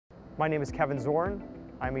My name is Kevin Zorn.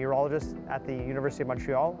 I'm a urologist at the University of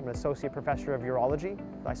Montreal. I'm an associate professor of urology.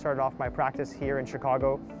 I started off my practice here in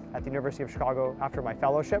Chicago at the University of Chicago after my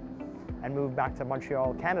fellowship and moved back to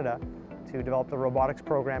Montreal, Canada to develop the robotics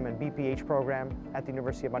program and BPH program at the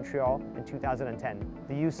University of Montreal in 2010.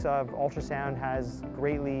 The use of ultrasound has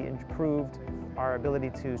greatly improved our ability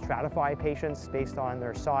to stratify patients based on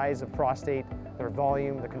their size of prostate, their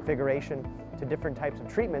volume, their configuration, to different types of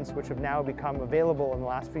treatments which have now become available in the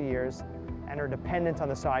last few years and are dependent on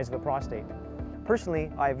the size of the prostate.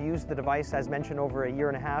 Personally, I've used the device, as mentioned, over a year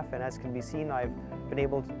and a half, and as can be seen, I've been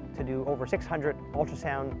able to do over 600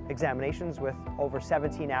 ultrasound examinations with over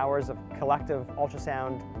 17 hours of collective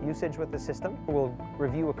ultrasound usage with the system. We'll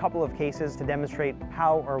review a couple of cases to demonstrate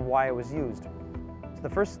how or why it was used. So the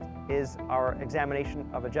first is our examination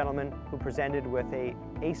of a gentleman who presented with an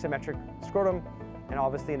asymmetric scrotum, and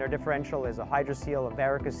obviously in our differential is a hydrocele, a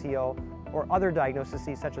varicocele, or other diagnoses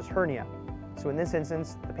such as hernia. So in this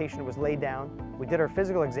instance, the patient was laid down. We did our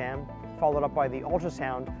physical exam, followed up by the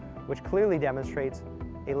ultrasound, which clearly demonstrates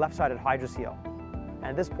a left-sided hydrocele. And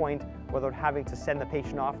at this point, without having to send the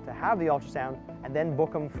patient off to have the ultrasound and then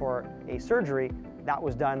book them for a surgery, that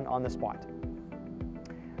was done on the spot.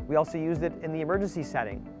 We also used it in the emergency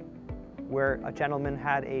setting, where a gentleman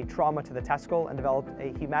had a trauma to the testicle and developed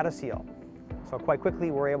a hematocele. So quite quickly,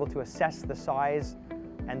 we're able to assess the size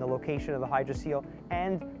and the location of the hydrocele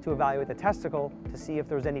and to evaluate the testicle to see if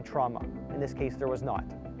there was any trauma. In this case, there was not.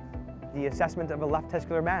 The assessment of a left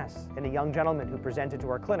testicular mass in a young gentleman who presented to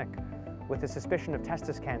our clinic with a suspicion of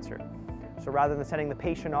testis cancer. So rather than sending the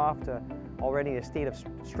patient off to already a state of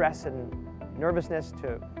stress and nervousness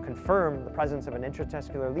to confirm the presence of an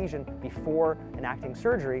intratesticular lesion before enacting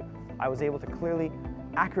surgery, I was able to clearly,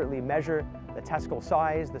 accurately measure the testicle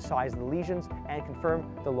size, the size of the lesions, and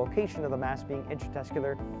confirm the location of the mass being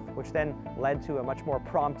intratesticular, which then led to a much more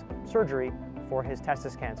prompt surgery for his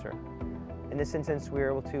testis cancer. In this instance, we were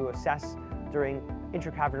able to assess during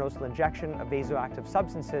intracavernosal injection of vasoactive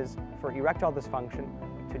substances for erectile dysfunction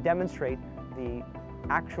to demonstrate the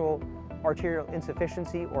actual arterial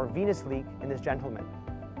insufficiency or venous leak in this gentleman.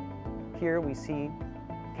 Here we see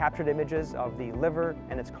captured images of the liver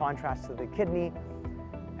and its contrast to the kidney.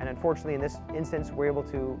 And unfortunately, in this instance, we're able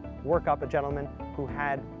to work up a gentleman who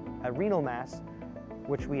had a renal mass,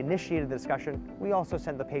 which we initiated the discussion. We also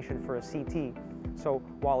sent the patient for a CT. So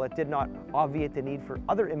while it did not obviate the need for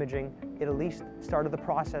other imaging, it at least started the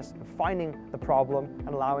process of finding the problem and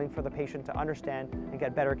allowing for the patient to understand and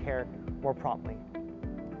get better care more promptly.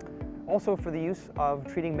 Also for the use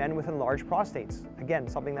of treating men with enlarged prostates. Again,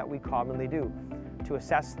 something that we commonly do to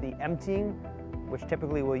assess the emptying, which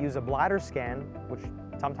typically will use a bladder scan, which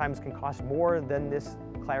sometimes can cost more than this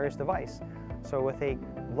Clarius device. So with a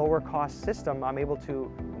lower cost system, I'm able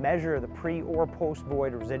to measure the pre or post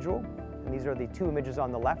void residual. And these are the two images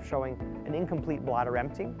on the left showing an incomplete bladder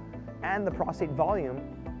emptying and the prostate volume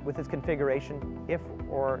with its configuration if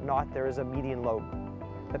or not there is a median lobe.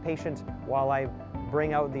 The patient, while I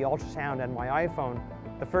bring out the ultrasound and my iPhone,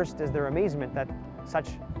 the first is their amazement that such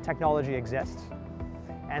technology exists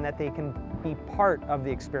and that they can be part of the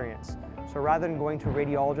experience. So rather than going to a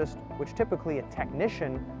radiologist, which typically a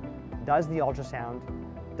technician does the ultrasound,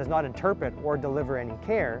 does not interpret or deliver any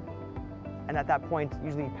care, and at that point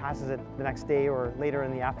usually passes it the next day or later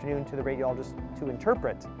in the afternoon to the radiologist to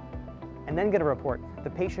interpret and then get a report. The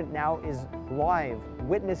patient now is live,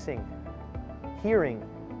 witnessing, hearing,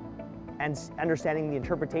 and understanding the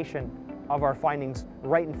interpretation of our findings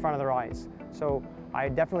right in front of their eyes. So I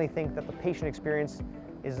definitely think that the patient experience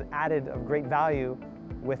is added of great value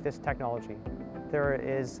with this technology. There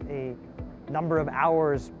is a number of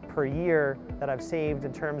hours per year that I've saved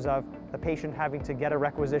in terms of the patient having to get a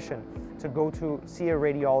requisition, to go to see a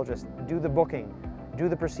radiologist, do the booking, do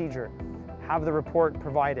the procedure, have the report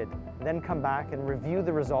provided, then come back and review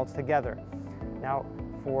the results together. Now,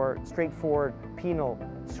 for straightforward penile,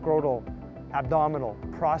 scrotal, abdominal,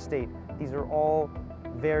 prostate, these are all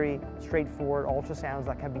very straightforward ultrasounds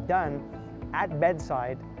that can be done at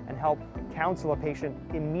bedside and help counsel a patient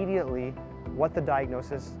immediately what the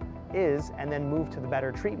diagnosis is and then move to the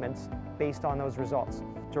better treatments based on those results.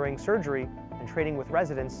 During surgery and training with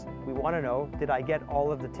residents, we want to know, did I get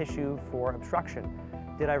all of the tissue for obstruction?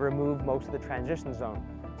 Did I remove most of the transition zone?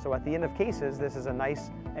 So at the end of cases, this is a nice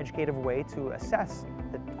educative way to assess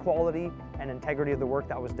the quality and integrity of the work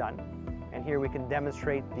that was done. And here we can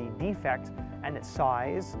demonstrate the defect and its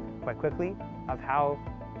size quite quickly of how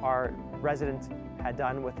our resident had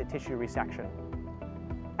done with the tissue resection.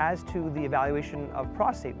 As to the evaluation of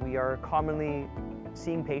prostate, we are commonly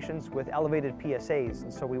seeing patients with elevated PSAs,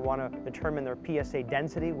 and so we want to determine their PSA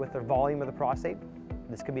density with their volume of the prostate.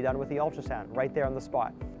 This can be done with the ultrasound right there on the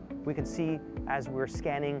spot. We can see as we're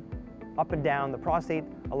scanning up and down the prostate,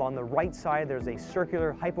 along the right side there's a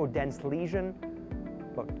circular hypodense lesion,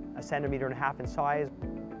 about 1.5 centimeters in size,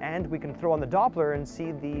 and we can throw on the Doppler and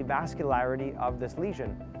see the vascularity of this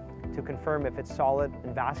lesion to confirm if it's solid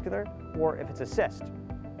and vascular or if it's a cyst.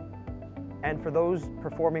 And for those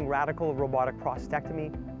performing radical robotic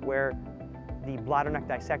prostatectomy, where the bladder neck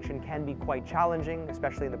dissection can be quite challenging,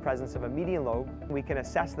 especially in the presence of a median lobe, we can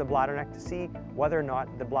assess the bladder neck to see whether or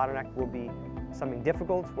not the bladder neck will be something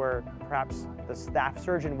difficult, where perhaps the staff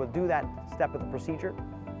surgeon will do that step of the procedure.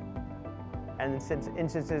 And in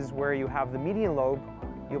instances where you have the median lobe,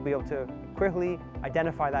 you'll be able to quickly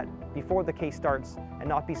identify that before the case starts and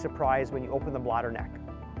not be surprised when you open the bladder neck.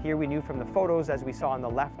 Here we knew from the photos, as we saw on the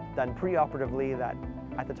left, done preoperatively, that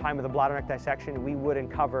at the time of the bladder neck dissection, we would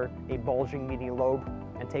uncover a bulging median lobe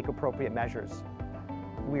and take appropriate measures.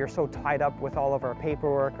 We are so tied up with all of our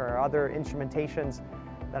paperwork or other instrumentations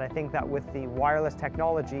that I think that with the wireless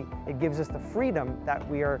technology, it gives us the freedom that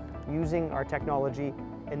we are using our technology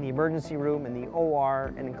in the emergency room, in the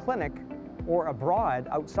OR, and in clinic, or abroad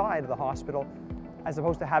outside of the hospital, as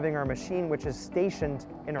opposed to having our machine which is stationed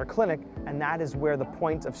in our clinic, and that is where the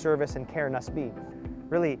point of service and care must be.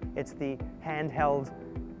 Really, it's the handheld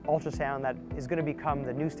ultrasound that is going to become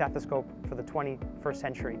the new stethoscope for the 21st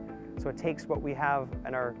century. So it takes what we have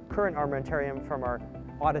in our current armamentarium from our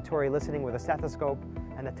auditory listening with a stethoscope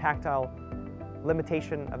and the tactile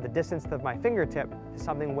limitation of the distance of my fingertip to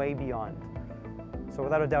something way beyond. So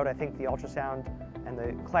without a doubt, I think the ultrasound and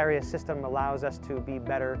the Clarius system allows us to be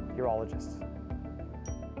better urologists.